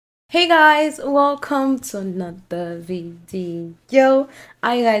Hey guys, welcome to another video.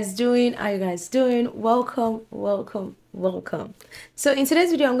 How you guys doing? How you guys doing? Welcome. So in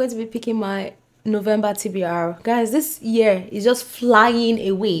today's video, I'm going to be picking my November TBR. Guys, this year is just flying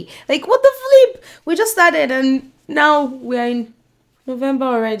away. Like, what the flip? We just started and now we're in November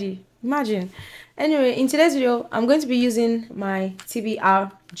already. Imagine. Anyway, in today's video, I'm going to be using my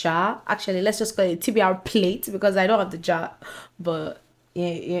TBR jar. Actually, let's just call it TBR plate because I don't have the jar, but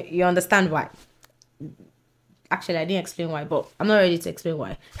you understand why. Actually, I didn't explain why, but I'm not ready to explain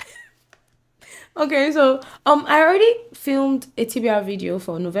why. Okay, so I already filmed a TBR video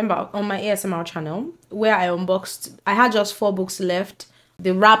for November on my ASMR channel where I unboxed. I had just 4 books left,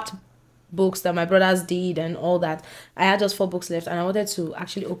 the wrapped books that my brothers did and all that. I had just 4 books left and I wanted to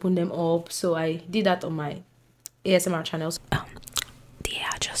actually open them up, so I did that on my ASMR channels. They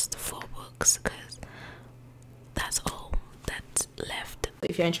are just 4 books because that's all that's left.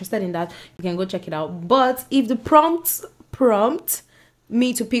 If you're interested in that, you can go check it out. But if the prompt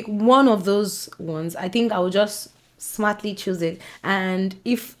me to pick one of those ones, I think I will just smartly choose it. And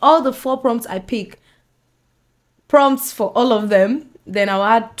if all the 4 prompts I pick prompts for all of them, then I'll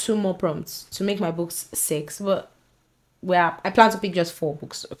add 2 more prompts to make my books 6. But I plan to pick just 4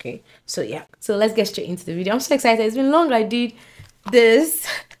 books. Okay, so yeah, so let's get straight into the video. I'm so excited. It's been long I did this.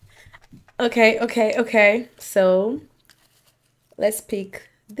 Okay, so let's pick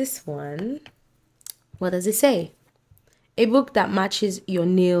this one. What does it say? A book that matches your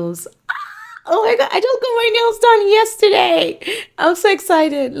nails. Oh my god, I just got my nails done yesterday. I'm so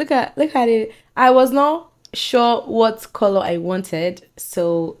excited. Look at it. I was not sure what color I wanted,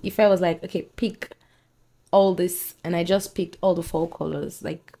 so if I was like, okay, pick all this, and I just picked all the 4 colors.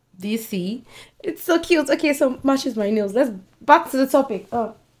 Like, do you see? It's so cute. Okay, so matches my nails. Let's back to the topic.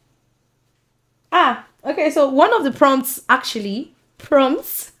 Okay, so one of the prompts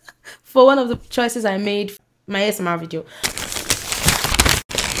for one of the choices I made my ASMR video,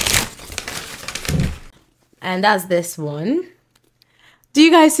 and that's this one. Do you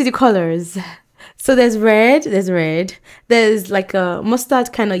guys see the colors? So there's red, there's like a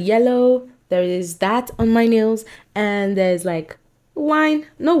mustard kind of yellow, there is that on my nails, and there's like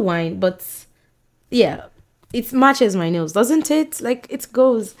no wine, but yeah, it matches my nails, doesn't it? Like, it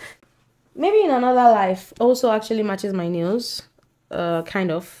goes. Maybe in another life also actually matches my nails.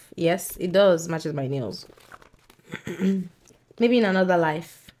 Kind of. Yes, it does matches my nails. Maybe in another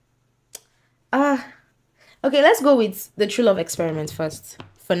life. Okay, let's go with the True Love Experiment first.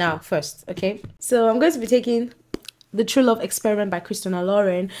 For now, first, okay? So I'm going to be taking the True Love Experiment by Christina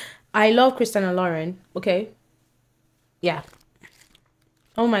Lauren. I love Christina Lauren, okay? Yeah.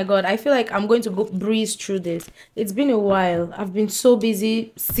 Oh my god, I feel like I'm going to go breeze through this. It's been a while. I've been so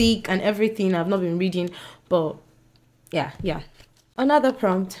busy, sick and everything. I've not been reading, but yeah. Another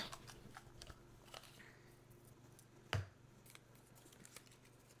prompt.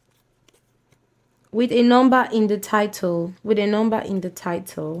 With a number in the title.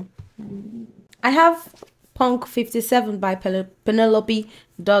 I have Punk 57 by Penelope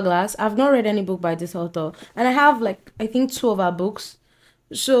Douglas. I've not read any book by this author. And I have, like, I think 2 of her books.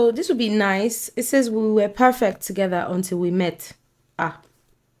 So this would be nice. It says we were perfect together until we met.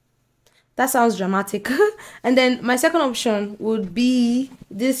 That sounds dramatic. And then my second option would be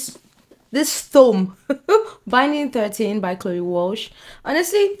this tome, Binding 13 by Chloe Walsh.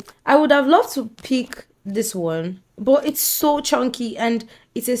 Honestly, I would have loved to pick this one, but it's so chunky and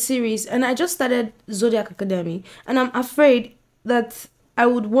it's a series, and I just started Zodiac Academy, and I'm afraid that I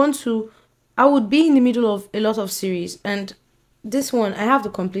would be in the middle of a lot of series, and this one, I have the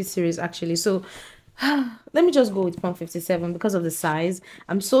complete series actually, so let me just go with Punk 57 because of the size.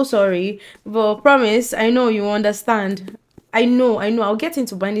 I'm so sorry, but promise, I know you understand. I know, I'll get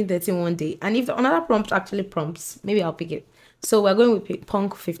into Binding 13 one day, and if another prompt actually prompts, maybe I'll pick it. So we're going with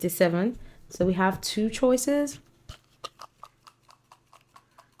Punk 57. So we have 2 choices.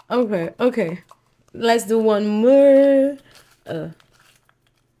 Okay. Let's do one more.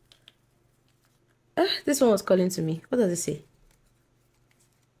 This one was calling to me. What does it say?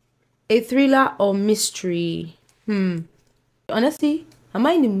 A thriller or mystery? Honestly, am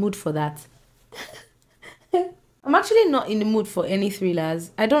I in the mood for that? I'm actually not in the mood for any thrillers.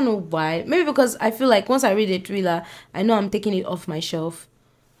 I don't know why. Maybe because I feel like once I read a thriller, I know I'm taking it off my shelf.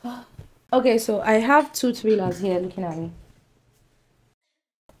 Okay, so I have 2 thrillers here looking at me.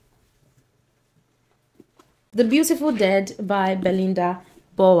 The Beautiful Dead by Belinda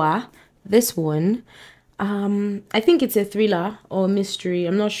Boa. This one. I think it's a thriller or mystery.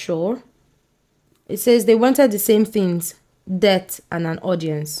 I'm not sure. It says they wanted the same things. Death and an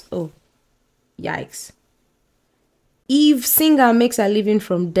audience. Oh, yikes. If Singer makes a living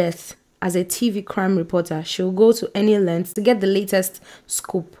from death as a TV crime reporter, she'll go to any length to get the latest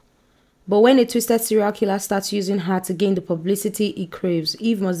scoop. But when a twisted serial killer starts using her to gain the publicity he craves,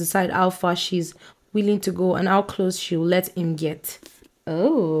 Eve must decide how far she's willing to go and how close she'll let him get.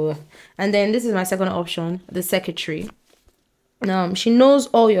 Oh. And then this is my second option, the secretary. She knows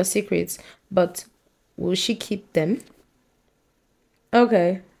all your secrets, but will she keep them?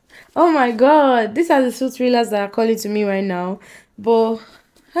 Okay. Oh my god, these are the two thrillers that are calling to me right now. But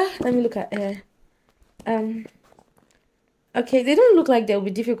let me look at her. Okay, they don't look like they'll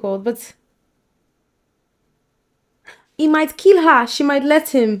be difficult, but he might kill her. She might let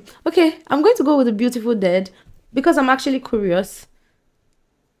him. Okay, I'm going to go with The Beautiful Dead because I'm actually curious.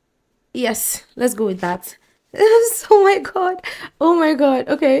 Yes, let's go with that. Oh my god. Oh my god.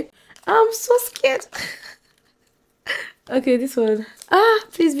 Okay. I'm so scared. Okay, this one.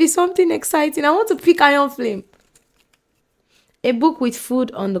 Please be something exciting. I want to pick Iron Flame. A book with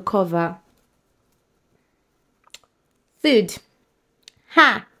food on the cover. Food.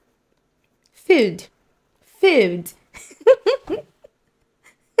 Ha. Food. Food.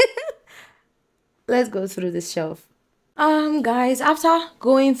 Let's go through this shelf. Guys, after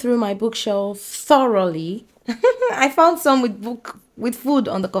going through my bookshelf thoroughly, I found some with food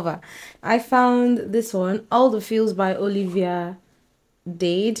on the cover. I found this one, All the Feels by Olivia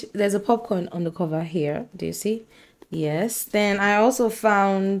Dade. There's a popcorn on the cover here. Do you see? Yes. Then I also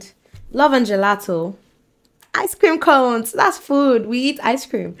found Love and Gelato. Ice cream cones. That's food. We eat ice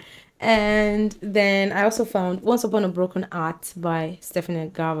cream. And then I also found Once Upon a Broken Heart by Stephanie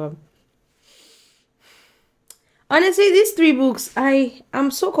Garber. Honestly, these three books,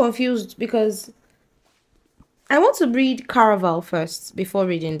 I'm so confused because I want to read Caraval first before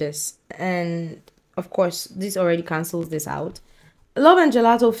reading this. And of course, this already cancels this out. Love and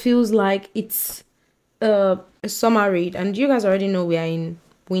Gelato feels like it's a summer read. And you guys already know we are in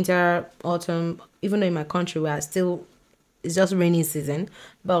winter, autumn. Even though in my country, we are still, it's just rainy season.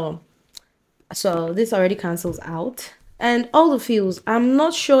 But so this already cancels out. And All the Feels, I'm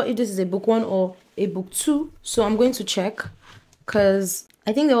not sure if this is a book 1 or a book 2, so I'm going to check because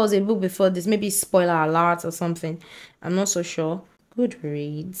I think there was a book before this, maybe spoiler alert or something. I'm not so sure.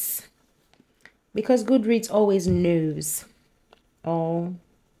 Goodreads, because Goodreads always knows All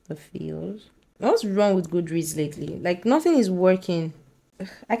the Feels. What's wrong with Goodreads lately? Like, nothing is working.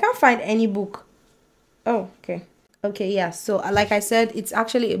 I can't find any book. Oh, okay, yeah, so like I said, it's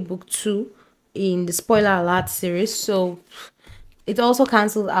actually a book 2 in the spoiler alert series, so it also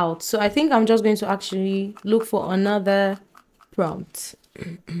cancelled out. So I think I'm just going to actually look for another prompt.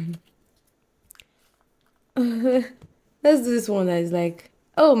 Let's do this one that is like,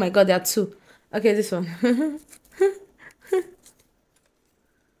 oh my god, there are 2. Okay, this one.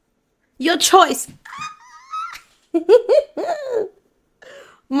 Your choice.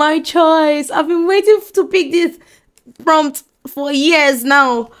 My choice. I've been waiting to pick this prompt for years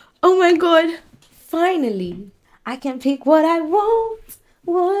now. Oh my god. Finally, I can pick what I want.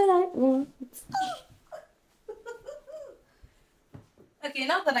 What I want. Okay,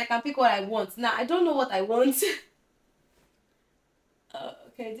 now that I can pick what I want. Now, I don't know what I want.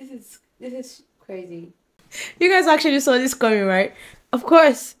 Okay, this is crazy. You guys actually saw this coming, right? Of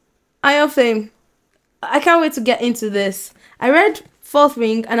course. Iron Flame. I can't wait to get into this. I read Fourth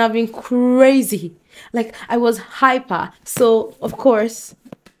Ring and I've been crazy. Like, I was hyper. So, of course,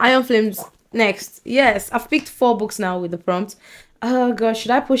 Iron Flame's next. Yes, I've picked 4 books now with the prompt. Oh gosh,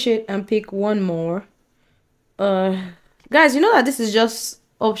 should I push it and pick one more? Guys, you know that this is just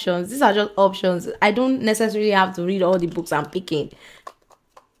options. These are just options. I don't necessarily have to read all the books I'm picking.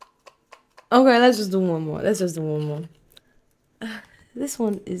 Okay, let's just do one more. This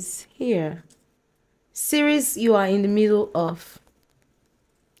one is here. Series you are in the middle of.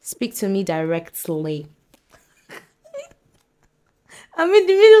 Speak to me directly. I'm in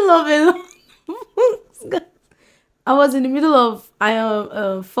the middle of it. I was in the middle of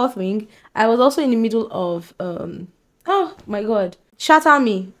Fourth Wing. I was also in the middle of oh my god, Shatter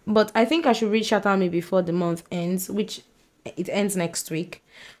Me. But I think I should read Shatter Me before the month ends, which it ends next week.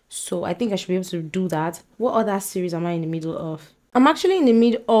 So I think I should be able to do that. What other series am I in the middle of? I'm actually in the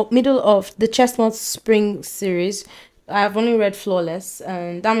middle of the Chestnut Spring series. I've only read Flawless,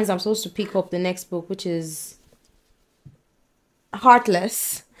 and that means I'm supposed to pick up the next book, which is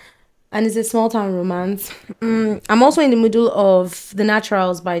Heartless, and it's a small town romance. I'm also in the middle of The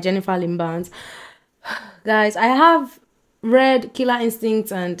Naturals by Jennifer Lynn Barnes. Guys, I have read Killer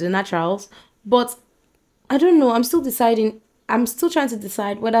Instinct and The Naturals, but I don't know, I'm still deciding. I'm still trying to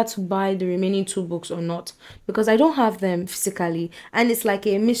decide whether to buy the remaining 2 books or not, because I don't have them physically, and it's like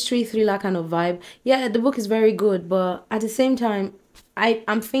a mystery thriller kind of vibe. Yeah, the book is very good, but at the same time,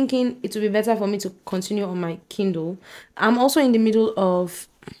 I'm thinking it would be better for me to continue on my Kindle. I'm also in the middle of,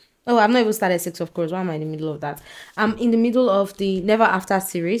 oh, I've not even started 6, of course. Why am I in the middle of that? I'm in the middle of the Never After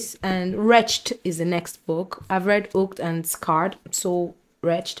series, and Wretched is the next book. I've read Hooked and Scarred, so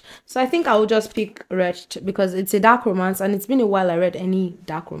Wretched. So I think I will just pick Wretched because it's a dark romance, and it's been a while I read any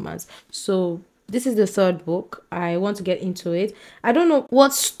dark romance. So this is the 3rd book. I want to get into it. I don't know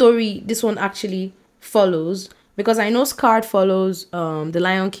what story this one actually follows, because I know Scarred follows The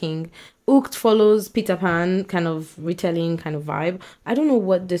Lion King. Hooked follows Peter Pan, kind of retelling kind of vibe. I don't know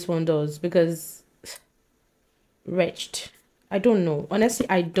what this one does, because Wretched, I don't know. Honestly,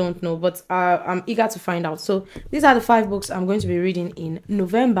 I don't know, but I'm eager to find out. So these are the 5 books I'm going to be reading in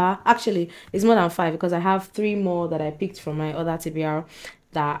November. Actually, it's more than 5 because I have 3 more that I picked from my other TBR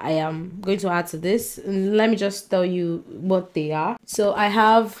that I am going to add to this. And let me just tell you what they are. So I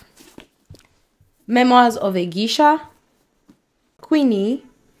have Memoirs of a Geisha, Queenie,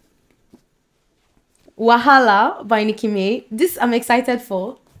 Wahala by Nikki May. This I'm excited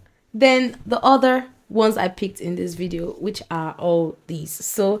for. Then the other ones I picked in this video, which are all these.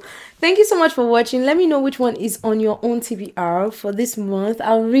 So thank you so much for watching. Let me know which one is on your own TBR for this month.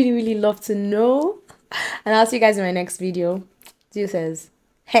 I would really love to know. And I'll see you guys in my next video. Deuces.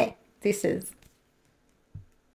 Hey, this is